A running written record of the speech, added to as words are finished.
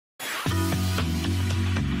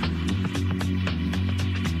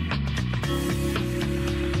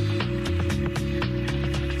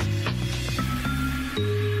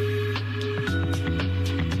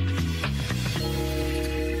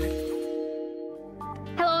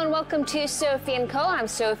welcome to Sophie & Co. I'm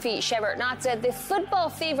Sophie Shevardnadze. The football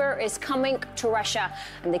fever is coming to Russia,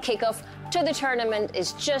 and the kickoff to the tournament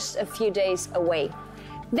is just a few days away.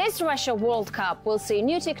 This Russia World Cup will see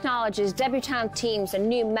new technologies, debutant teams, and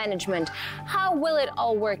new management. How will it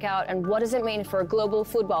all work out, and what does it mean for global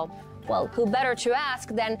football? Well, who better to ask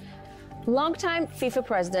than longtime FIFA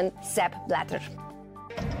president Sepp Blatter.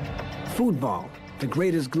 Football, the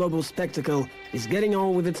greatest global spectacle, is getting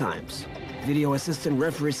on with the times. Video assistant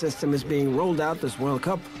referee system is being rolled out this World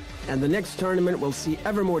Cup, and the next tournament will see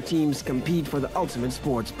ever more teams compete for the ultimate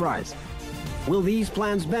sports prize. Will these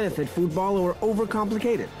plans benefit football or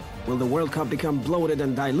overcomplicate it? Will the World Cup become bloated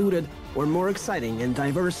and diluted, or more exciting and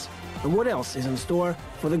diverse? And what else is in store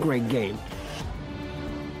for the great game?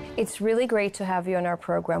 It's really great to have you on our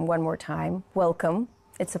program one more time. Welcome.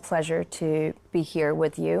 It's a pleasure to be here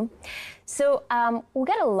with you. So we'll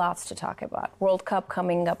get a lot to talk about. World Cup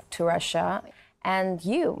coming up to Russia, and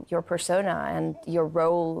your persona and your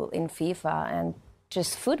role in FIFA and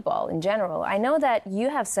just football in general. I know that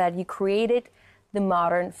you have said you created the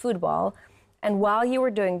modern football, and while you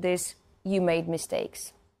were doing this, you made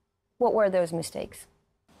mistakes. What were those mistakes?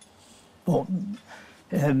 Well,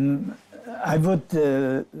 I would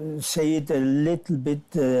say it a little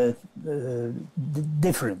bit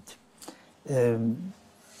different.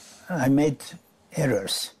 I made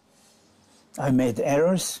errors. And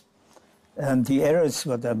the errors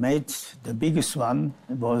what I made, the biggest one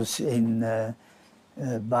was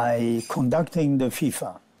by conducting the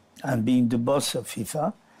FIFA and being the boss of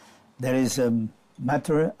FIFA. There is a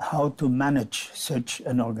matter how to manage such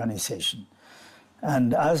an organization.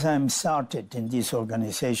 And as I started in this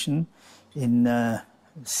organization in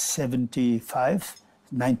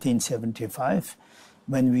 1975,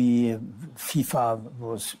 when FIFA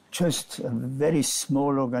was just a very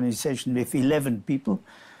small organization with 11 people,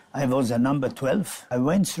 I was a number 12. I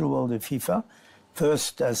went through all the FIFA,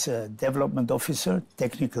 first as a development officer,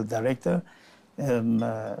 technical director,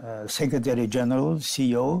 secretary general,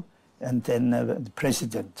 CEO, and then the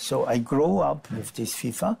president. So I grew up with this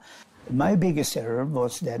FIFA. My biggest error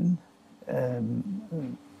was then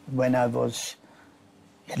when I was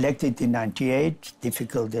elected in '98,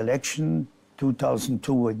 difficult election,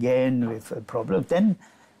 2002 again with a problem. Then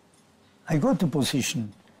I got a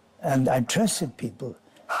position and I trusted people.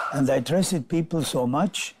 And I trusted people so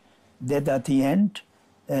much that at the end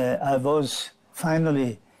I was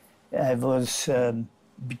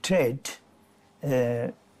betrayed.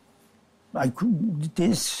 I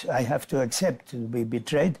have to accept to be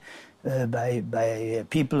betrayed by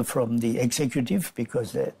people from the executive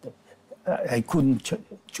because I couldn't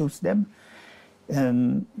choose them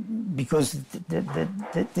because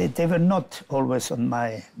they were not always on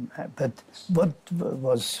my. But what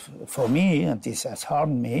was for me, and this has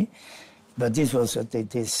harmed me, but this was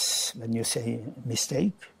this when you say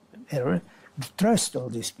mistake, error, trust all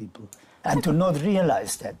these people and to not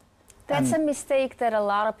realize that. That's a mistake that a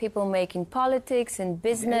lot of people make in politics, in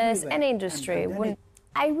business, and industry.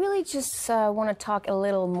 I really just want to talk a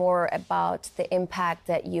little more about the impact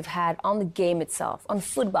that you've had on the game itself, on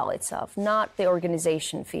football itself, not the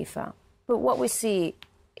organization FIFA, but what we see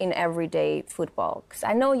in everyday football. Because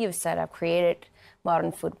I know you've said I've created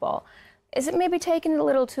modern football. Is it maybe taken a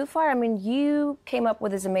little too far? I mean, you came up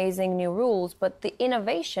with these amazing new rules, but the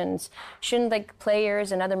innovations, shouldn't like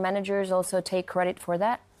players and other managers also take credit for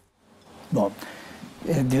that? Well,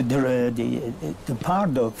 the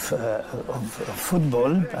part of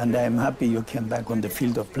football, and I'm happy you came back on the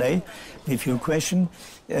field of play with your question,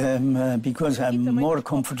 because I'm more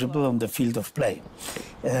comfortable on the field of play.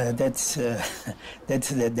 That's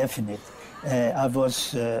definite. I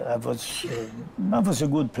was a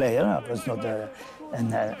good player. I was not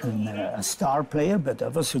a star player, but I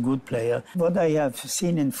was a good player. What I have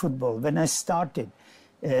seen in football when I started.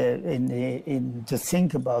 To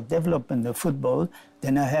think about development of football,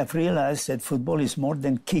 then I have realized that football is more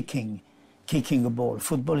than kicking a ball.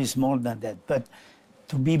 Football is more than that. But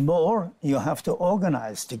to be more, you have to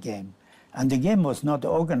organize the game. And the game was not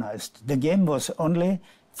organized. The game was only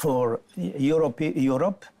for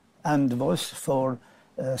Europe and was for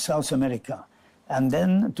South America. And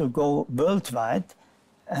then to go worldwide,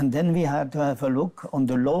 and then we had to have a look on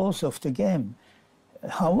the laws of the game.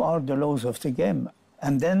 How are the laws of the game?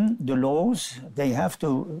 And then the laws, they have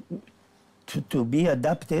to be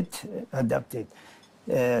adapted to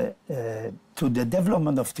the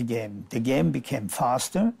development of the game. The game became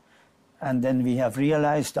faster, and then we have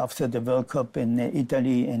realized after the World Cup in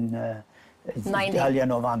Italy in Italia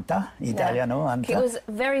 90. Italia 90. It was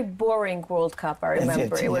a very boring World Cup, I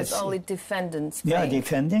remember. It was only defendants playing. Yeah,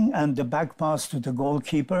 defending, and the back pass to the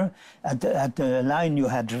goalkeeper. At the line, you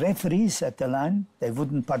had referees at the line. They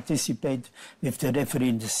wouldn't participate with the referee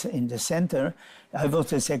in the center. I was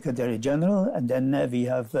the Secretary General, and then we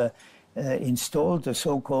have installed the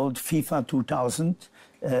so-called FIFA 2000,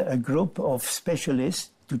 a group of specialists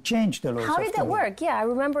to change the laws. How did that work? Yeah, I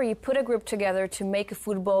remember you put a group together to make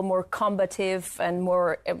football more combative and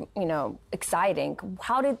more, exciting.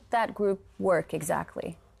 How did that group work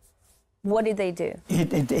exactly? What did they do?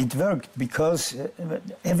 It worked because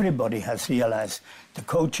everybody has realized, the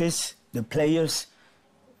coaches, the players,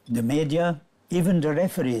 the media, even the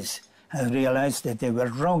referees have realized that they were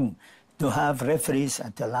wrong to have referees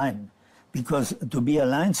at the line. Because to be a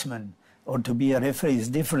linesman or to be a referee is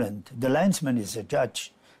different. The linesman is a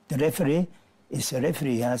judge. The referee is a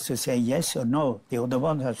referee. He has to say yes or no. The other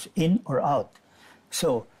one has in or out.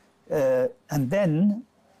 So, and then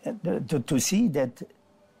to see that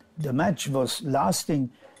the match was lasting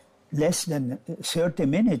less than 30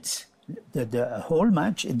 minutes, the whole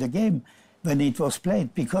match in the game when it was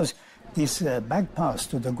played, because this back pass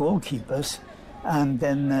to the goalkeepers and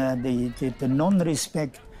then the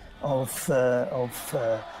non-respect of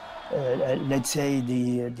let's say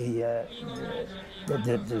the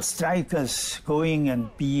strikers going and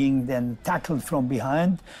being then tackled from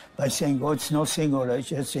behind by saying, oh, it's nothing, or it's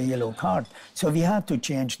just a yellow card. So we had to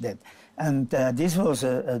change that. And this was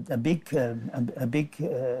a big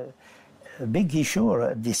issue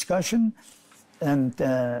or a discussion. And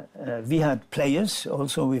we had players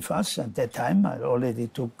also with us at that time. I already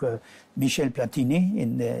took Michel Platini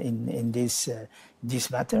in this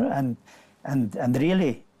matter. And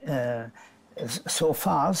really, so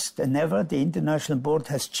fast, never the International Board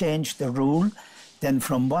has changed the rule. Then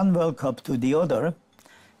from one World Cup to the other,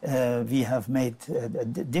 we have made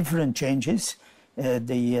different changes.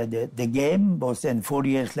 The game was then 4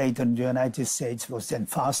 years later in the United States was then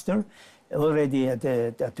faster. Already at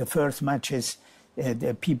the first matches,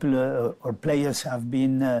 the people or players have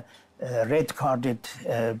been red carded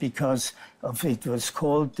because of it was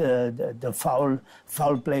called the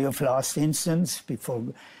foul play of last instance before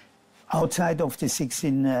outside of the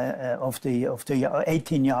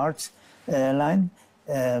 18 yards line,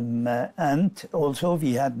 and also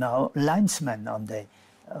we had now linesmen on the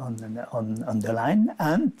line,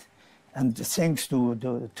 and thanks to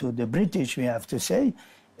the British, we have to say,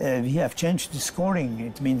 we have changed the scoring.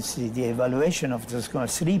 It means the evaluation of the score,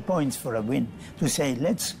 3 points for a win, to say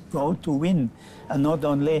let's go to win, and not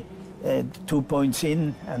only 2 points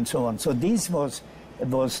in and so on. So this was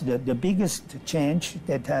the biggest change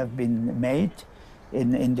that have been made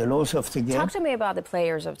in the laws of the game. Talk to me about the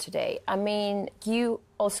players of today. I mean, you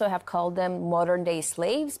also have called them modern-day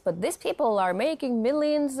slaves, but these people are making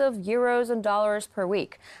millions of euros and dollars per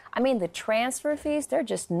week. I mean, the transfer fees, they're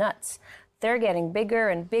just nuts. They're getting bigger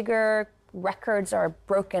and bigger. Records are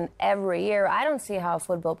broken every year. I don't see how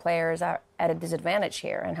football players are at a disadvantage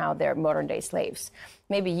here and how they're modern-day slaves.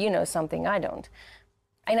 Maybe you know something I don't.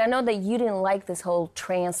 And I know that you didn't like this whole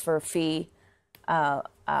transfer fee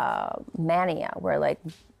mania, where like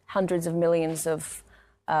hundreds of millions of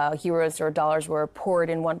euros or dollars were poured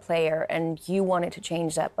in one player, and you wanted to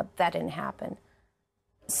change that, but that didn't happen.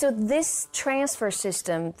 So this transfer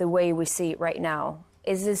system, the way we see it right now,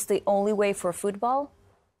 is this the only way for football?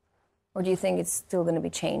 Or do you think it's still going to be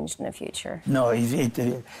changed in the future? No,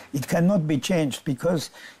 it cannot be changed because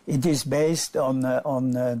it is based on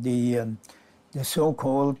the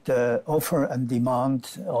so-called offer and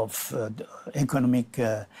demand of economic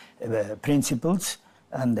principles,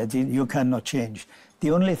 and that you cannot change.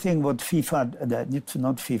 The only thing what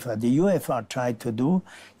the UEFA tried to do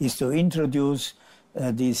is to introduce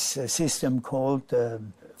this system called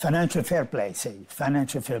financial fair play,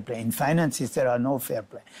 financial fair play. In finances, there are no fair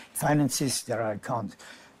play. Finances, there are accounts.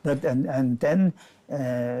 But, and then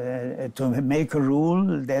to make a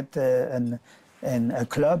rule that a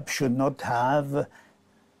club should not have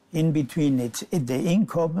in between the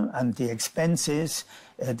income and the expenses,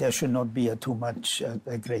 there should not be too much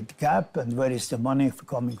a great gap, and where is the money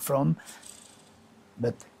coming from?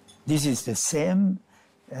 But this is the same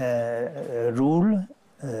rule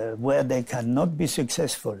where they cannot be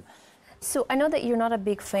successful. So I know that you're not a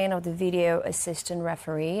big fan of the video assistant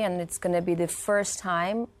referee, and it's going to be the first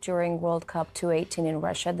time during World Cup 2018 in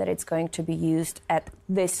Russia that it's going to be used at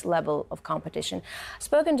this level of competition. I've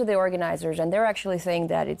spoken to the organizers, and they're actually saying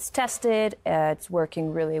that it's tested, it's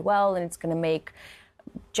working really well, and it's going to make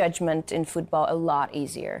judgment in football a lot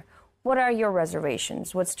easier. What are your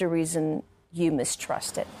reservations? What's the reason you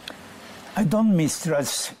mistrust it? I don't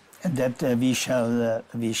mistrust that we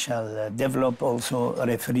shall develop also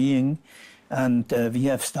refereeing, and we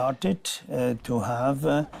have started to have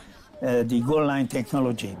the goal line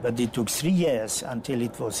technology, but it took 3 years until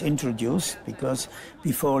it was introduced, because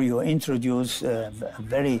before you introduce a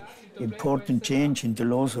very important change in the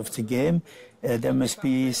laws of the game, there must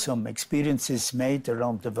be some experiences made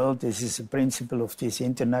around the world. This is a principle of this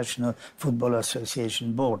International Football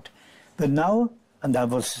Association board. But now, and I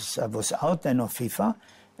was out then of FIFA,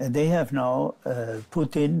 they have now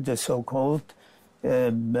put in the so-called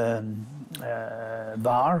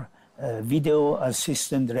VAR, video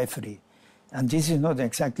assistant referee. And this is not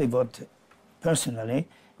exactly what, personally,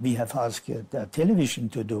 we have asked television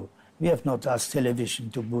to do. We have not asked television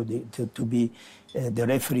to be the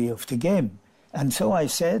referee of the game. And so I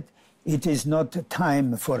said, it is not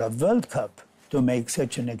time for a World Cup to make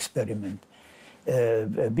such an experiment.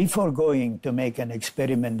 Before going to make an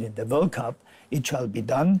experiment in the World Cup, it shall be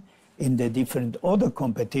done in the different other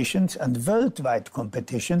competitions and worldwide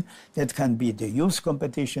competition. That can be the youth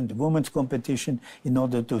competition, the women's competition, in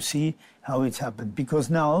order to see how it's happened. Because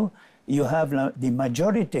now you have the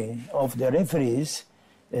majority of the referees,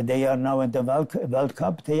 they are now in the World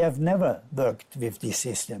Cup, they have never worked with this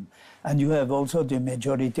system. And you have also the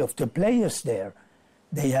majority of the players there,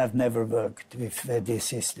 they have never worked with this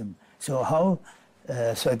system. So how?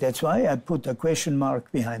 So that's why I put a question mark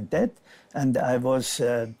behind that, and I was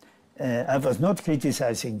not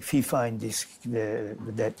criticizing FIFA in this,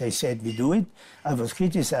 that they said we do it. I was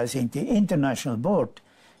criticizing the international board,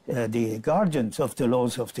 the guardians of the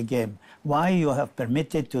laws of the game, why you have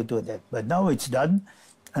permitted to do that. But now it's done,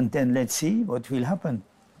 and then let's see what will happen.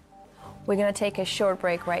 We're going to take a short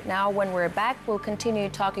break right now. When we're back, we'll continue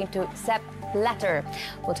talking to Sepp Blatter.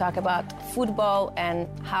 We'll talk about football and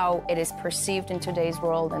how it is perceived in today's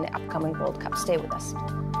world and the upcoming World Cup. Stay with us.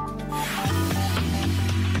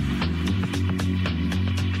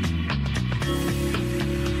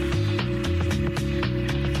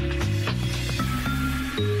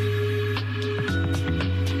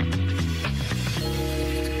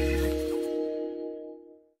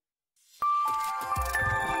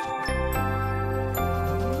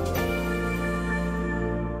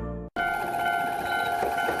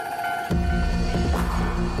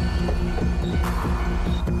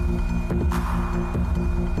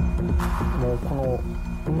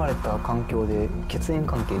生まれた環境で血縁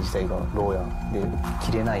関係自体が牢屋で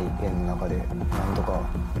切れない縁の中で何とか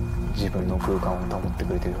自分の空間を保って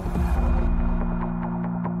くれてるよう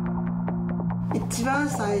な。一番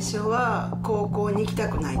最初は高校に行きた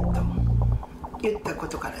くないと言ったこ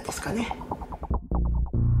とからですかね。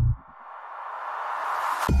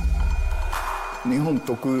日本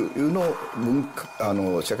特有の文化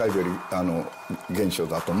社会病理現象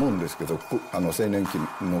だと思うんですけど、青年期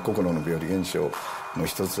の心の病理現象の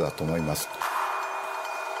一つだと思います。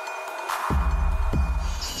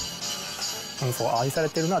そう愛され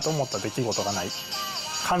てるなと思った出来事がない、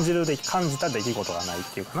感じた出来事がないっ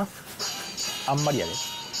ていうかな、あんまりやで。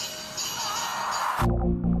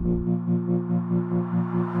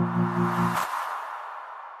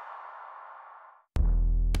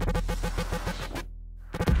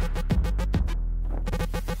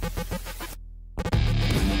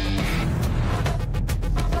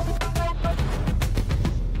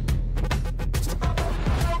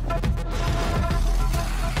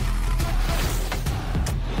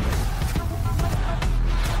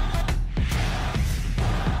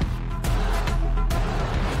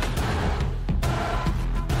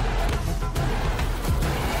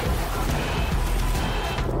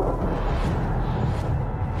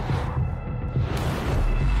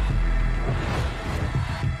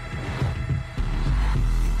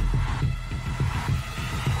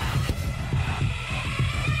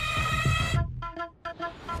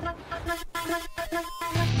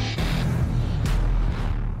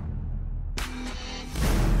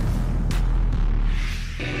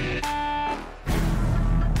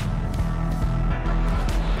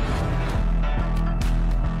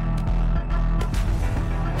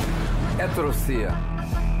Etrosia,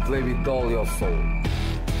 play with all your soul.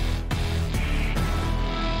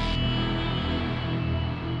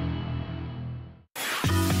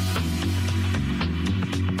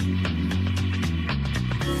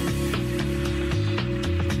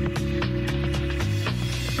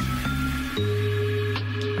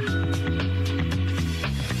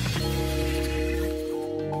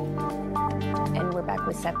 And we're back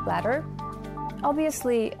with Sepp Blatter.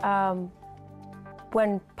 Obviously,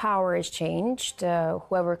 when power is changed,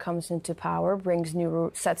 whoever comes into power brings new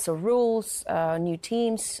sets of rules, new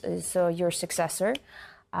teams. So your successor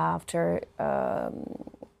after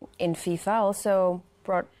in FIFA also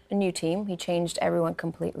brought a new team. He changed everyone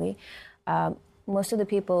completely. Most of the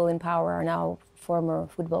people in power are now former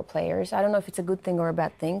football players. I don't know if it's a good thing or a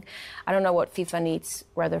bad thing. I don't know what FIFA needs,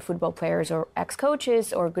 whether football players or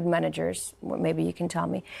ex-coaches or good managers. Well, maybe you can tell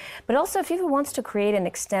me. But also, FIFA wants to create an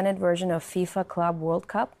extended version of FIFA Club World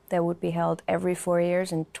Cup that would be held every 4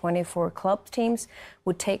 years, and 24 club teams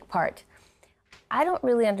would take part. I don't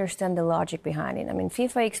really understand the logic behind it. I mean,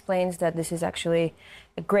 FIFA explains that this is actually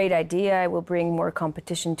a great idea. It will bring more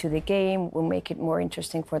competition to the game, will make it more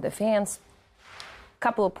interesting for the fans.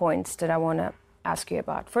 Couple of points that I want to ask you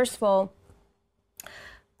about. First of all,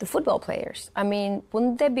 the football players. I mean,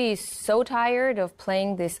 wouldn't they be so tired of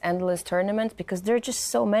playing these endless tournaments? Because there are just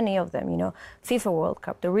so many of them, you know, FIFA World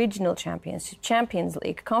Cup, the regional champions, Champions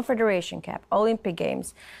League, Confederation Cup, Olympic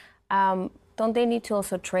Games. Don't they need to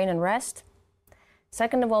also train and rest?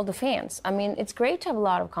 Second of all, the fans. I mean, it's great to have a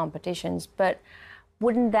lot of competitions, but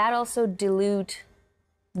wouldn't that also dilute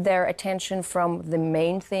their attention from the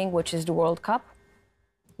main thing, which is the World Cup?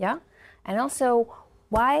 Yeah? And also,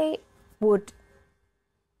 why would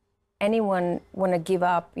anyone want to give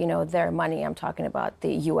up, you know, their money? I'm talking about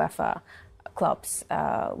the UEFA clubs.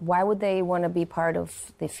 Why would they want to be part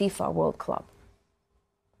of the FIFA World Club?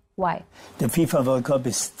 Why? The FIFA World Cup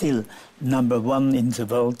is still #1 in the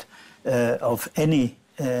world of any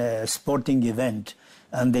sporting event,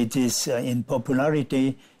 and it is in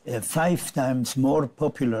popularity 5 times more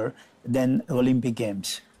popular than Olympic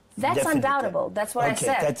Games. That's Definitely. undoubtable. That's what I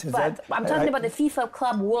said. But I'm talking about the FIFA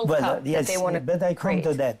Club World Cup yes, that they want to but I come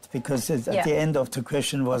to that because at the end of the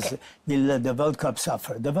question was, will the World Cup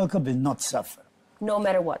suffer? The World Cup will not suffer. No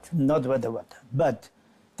matter what. Not matter what. But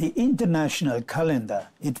the international calendar,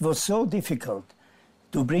 it was so difficult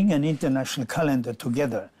to bring an international calendar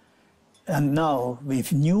together. And now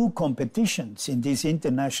with new competitions in this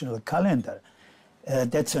international calendar,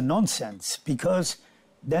 that's a nonsense because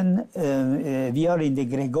then we are in the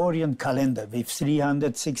Gregorian calendar with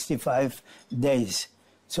 365 days.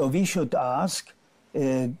 So we should ask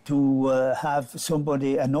to have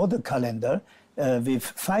another calendar with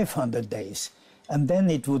 500 days. And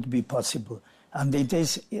then it would be possible. And it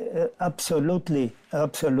is absolutely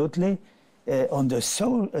on the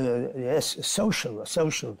social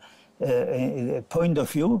point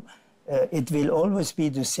of view, it will always be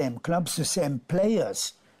the same clubs, the same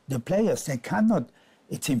players. The players, they cannot,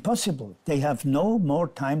 it's impossible. They have no more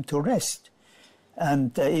time to rest.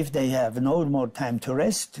 And if they have no more time to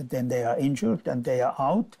rest, then they are injured and they are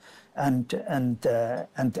out. And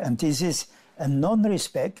this is a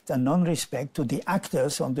non-respect to the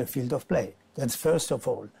actors on the field of play. That's first of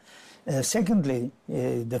all. Secondly,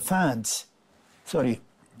 the fans,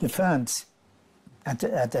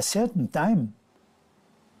 at a certain time,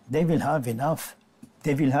 they will have enough.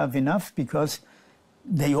 They will have enough because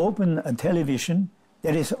they open a television,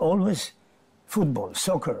 there is always football,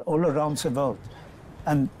 soccer, all around the world.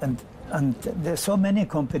 And there are so many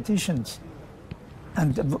competitions.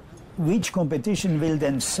 And which competition will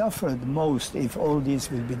then suffer the most if all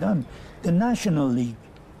this will be done? The National League.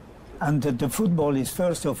 And the football is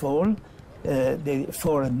first of all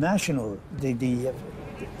for a national,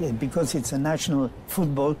 because it's a national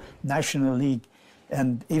football, national league.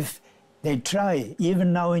 And if they try,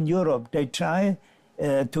 even now in Europe, they try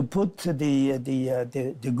to put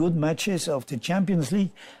the good matches of the Champions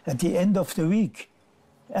League at the end of the week.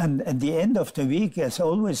 And at the end of the week has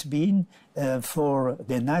always been for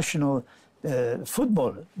the national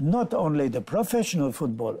football, not only the professional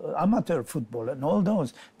football, amateur football and all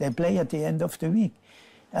those, they play at the end of the week.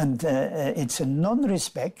 And it's a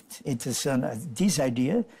non-respect, this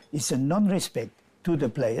idea is a non-respect to the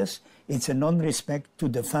players, it's a non-respect to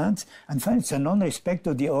the fans, and it's a non-respect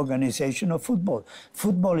to the organization of football.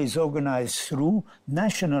 Football is organized through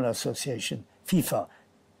national association. FIFA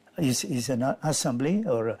is an assembly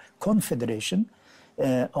or a confederation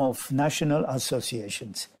of national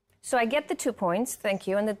associations. So I get the 2 points, thank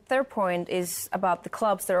you. And the third point is about the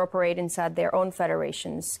clubs that operate inside their own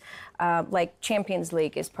federations. Like Champions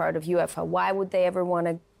League is part of UEFA. Why would they ever want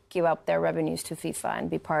to give up their revenues to FIFA and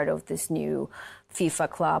be part of this new FIFA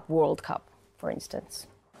Club World Cup, for instance?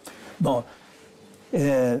 Well,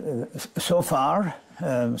 so far,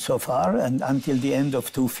 and until the end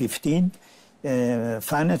of 2015,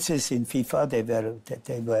 finances in FIFA,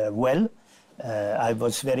 they were well. I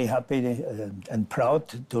was very happy and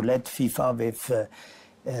proud to let FIFA with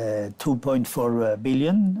 2.4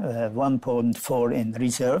 billion, 1.4 in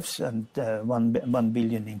reserves and 1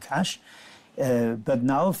 billion in cash. But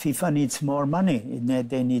now FIFA needs more money.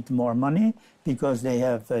 They need more money because they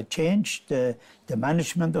have changed the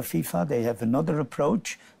management of FIFA. They have another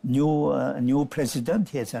approach, new president.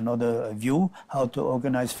 He has another view how to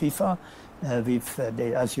organize FIFA.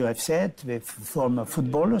 As you have said, with former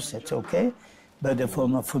footballers, that's okay. But the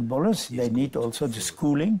former footballers, they need also the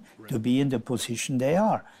schooling to be in the position they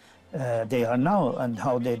are now, and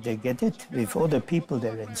how they get it with other people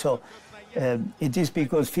they're in. So it is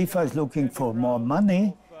because FIFA is looking for more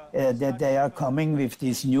money that they are coming with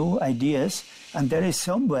these new ideas, and there is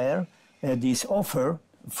somewhere this offer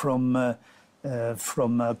from a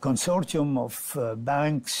consortium of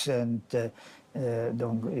banks and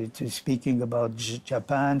speaking about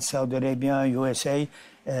Japan, Saudi Arabia, USA,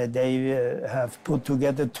 they have put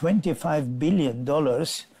together $25 billion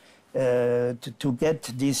to get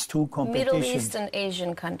these two competitions. Middle East and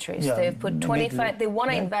Asian countries. Yeah, They've put 25. They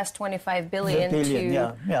want to invest 25 billion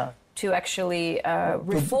to actually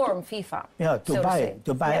reform FIFA. Yeah,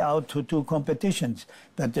 to buy out two competitions,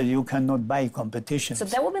 but you cannot buy competitions. So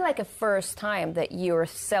that will be like a first time that you're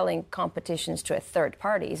selling competitions to a third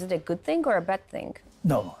party. Is it a good thing or a bad thing?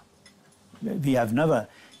 No, we have never.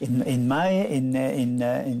 In my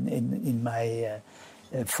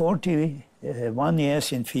 41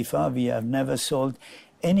 years in FIFA, we have never sold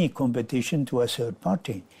any competition to a third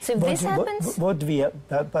party. So if this happens,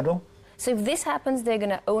 pardon? So if this happens, they're going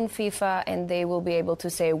to own FIFA and they will be able to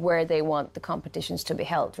say where they want the competitions to be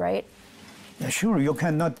held, right? Yeah, sure, you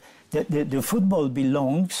cannot. The football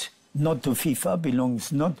belongs not to FIFA,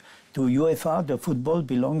 belongs not to UEFA. The football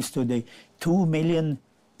belongs to the 2 billion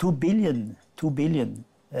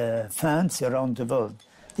fans around the world.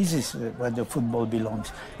 This is where the football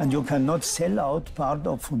belongs, and you cannot sell out part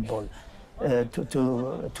of football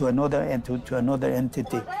to another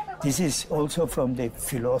entity. This is also from the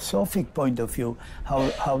philosophic point of view,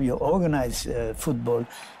 how you organize football,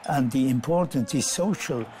 and the importance, the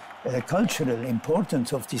social, cultural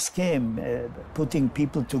importance of this game, putting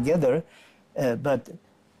people together, but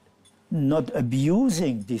not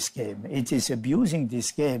abusing this game. It is abusing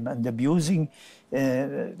this game and abusing,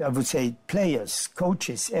 I would say, players,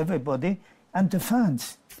 coaches, everybody, and the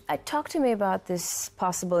fans. Talk to me about this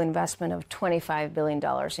possible investment of $25 billion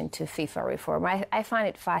into FIFA reform. I find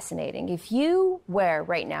it fascinating. If you were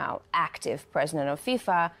right now active president of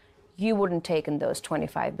FIFA, you wouldn't take in those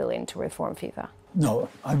 $25 billion to reform FIFA. No,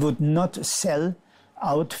 I would not sell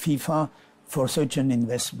out FIFA for such an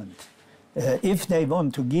investment. If they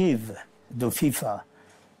want to give the FIFA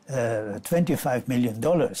 $25 million,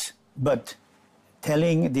 but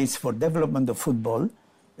telling this for development of football,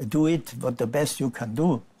 do it what the best you can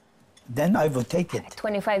do, then I would take it.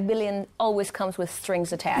 25 billion always comes with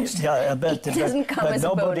strings attached. Yeah, but it doesn't come as a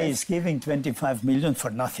bonus. Nobody is giving 25 million for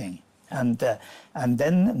nothing. And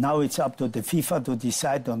then now it's up to the FIFA to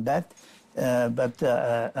decide on that. But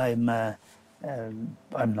I'm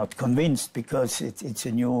not convinced, because it's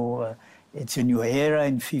a new era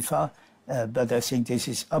in FIFA. But I think this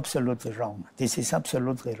is absolutely wrong. This is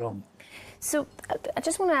absolutely wrong. So I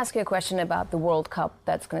just want to ask you a question about the World Cup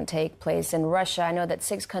that's going to take place in Russia. I know that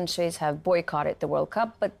 6 countries have boycotted the World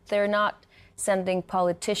Cup, but they're not sending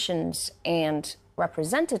politicians and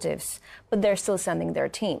representatives, but they're still sending their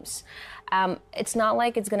teams. It's not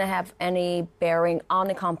like it's going to have any bearing on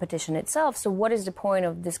the competition itself. So what is the point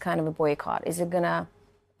of this kind of a boycott? Is it going to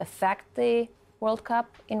affect the World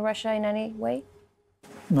Cup in Russia in any way?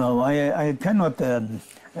 No, I cannot, and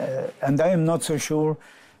I am not so sure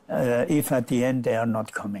if at the end they are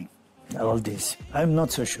not coming, all this. I'm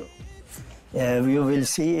not so sure. We will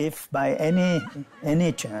see if by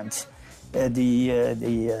any chance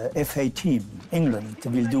the FA team, England,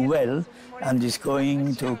 will do well and is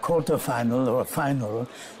going to quarter-final or final.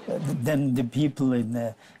 Then the people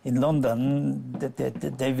in London,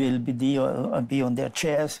 they will be on their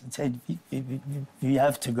chairs and say, we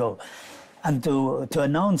have to go. And to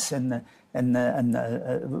announce a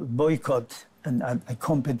boycott and a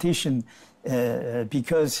competition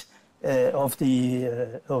because of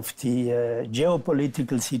the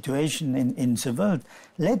geopolitical situation in the world.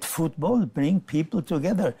 Let football bring people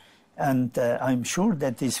together, and I'm sure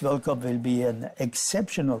that this World Cup will be an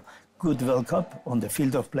exceptional good World Cup on the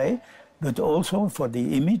field of play, but also for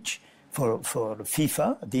the image, for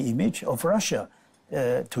FIFA, the image of Russia,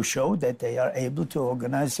 to show that they are able to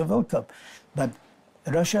organize the World Cup. But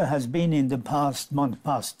Russia has been in the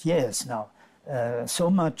past years now so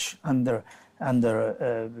much under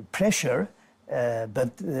pressure,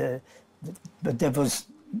 but there was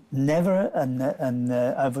never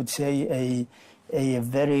I would say a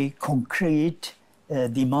very concrete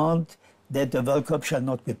demand that the World Cup shall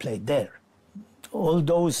not be played there.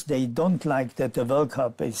 Although they don't like that the World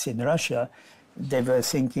Cup is in Russia, they were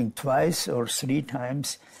thinking twice or three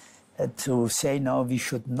times to say, no, we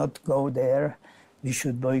should not go there, we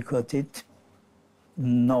should boycott it.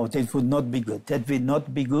 No, that would not be good. That would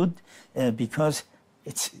not be good because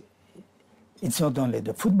it's not only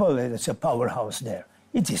the football that's a powerhouse there.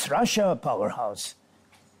 It is Russia a powerhouse.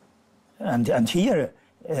 And here,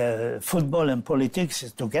 football and politics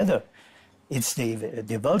is together. It's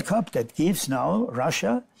the World Cup that gives now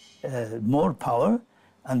Russia more power,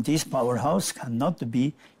 and this powerhouse cannot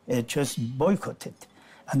be just boycotted.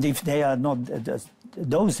 And if they are not,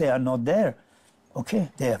 they are not there, okay,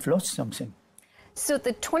 they have lost something. So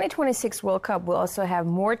the 2026 World Cup will also have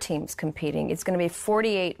more teams competing. It's going to be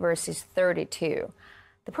 48 versus 32.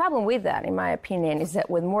 The problem with that, in my opinion, is that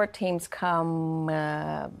with more teams come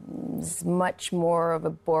much more of a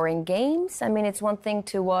boring games. I mean, it's one thing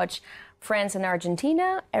to watch France and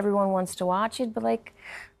Argentina. Everyone wants to watch it, but like,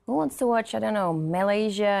 who wants to watch, I don't know,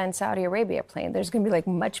 Malaysia and Saudi Arabia playing? There's going to be like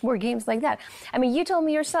much more games like that. I mean, you told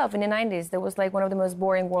me yourself in the 90s there was like one of the most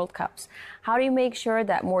boring World Cups. How do you make sure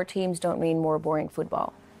that more teams don't mean more boring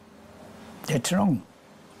football? That's wrong.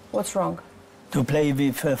 What's wrong? To play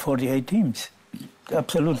with 48 teams.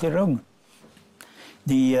 Absolutely wrong.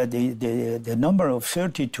 The number of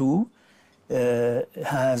 32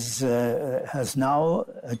 has now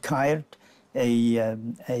acquired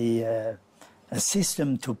a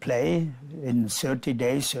system to play in 30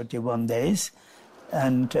 days, 31 days,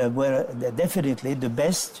 and where definitely the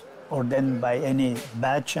best, or then by any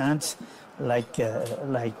bad chance, like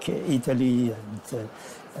Italy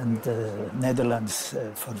and Netherlands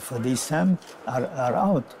for this time, are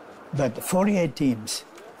out. But 48 teams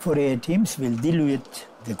will dilute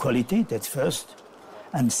the quality, that's first.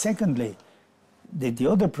 And secondly, the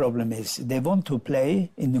other problem is they want to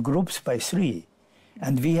play in the groups by 3.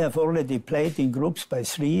 And we have already played in groups by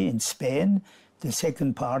 3 in Spain, the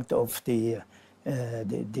second part of the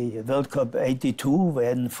World Cup 82,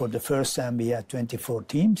 when for the first time we had 24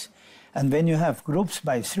 teams. And when you have groups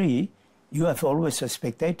by 3, you have always a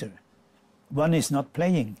spectator. One is not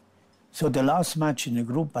playing. So the last match in the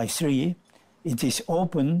group by 3, it is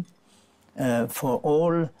open for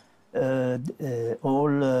all, I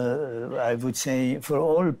would say, for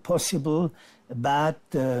all possible bad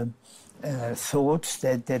thoughts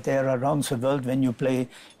that there are around the world when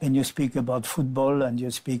you speak about football and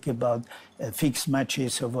you speak about fixed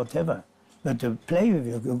matches or whatever. But to play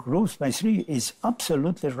with groups by 3 is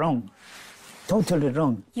absolutely wrong, totally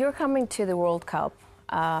wrong. You're coming to the World Cup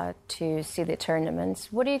to see the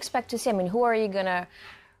tournaments. What do you expect to see? I mean, who are you going to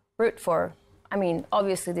root for? I mean,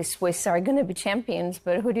 obviously the Swiss are going to be champions,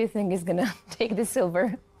 but who do you think is going to take the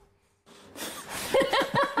silver?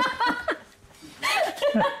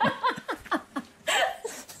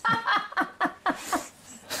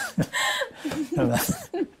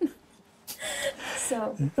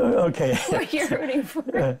 So, okay. Who are you rooting for?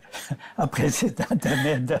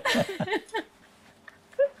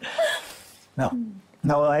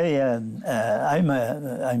 No, I'm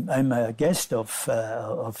a guest of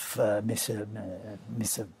Mr.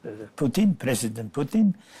 Putin, President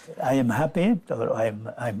Putin. I am happy, or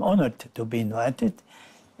I'm honored to be invited,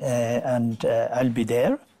 and I'll be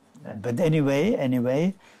there. But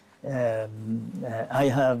anyway, I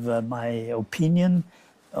have my opinion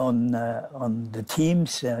on the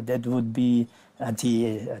teams that would be at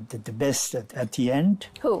the best at the end.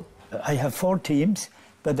 Who? I have 4 teams.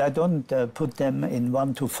 But I don't put them in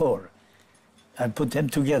 1 to 4. I put them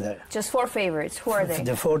together. Just 4 favorites. Who are they?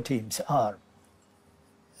 The 4 teams are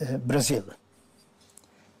Brazil.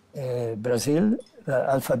 Brazil,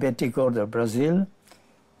 alphabetic order, Brazil.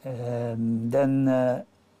 Then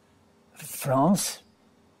France,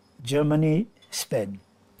 Germany, Spain.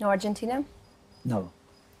 No Argentina? No.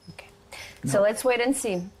 Okay. So let's wait and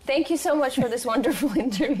see. Thank you so much for this wonderful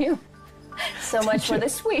interview. So much for the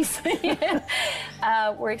Swiss.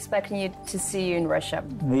 We're expecting you to see you in Russia.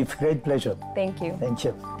 With great pleasure. Thank you. Thank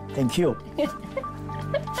you. Thank you.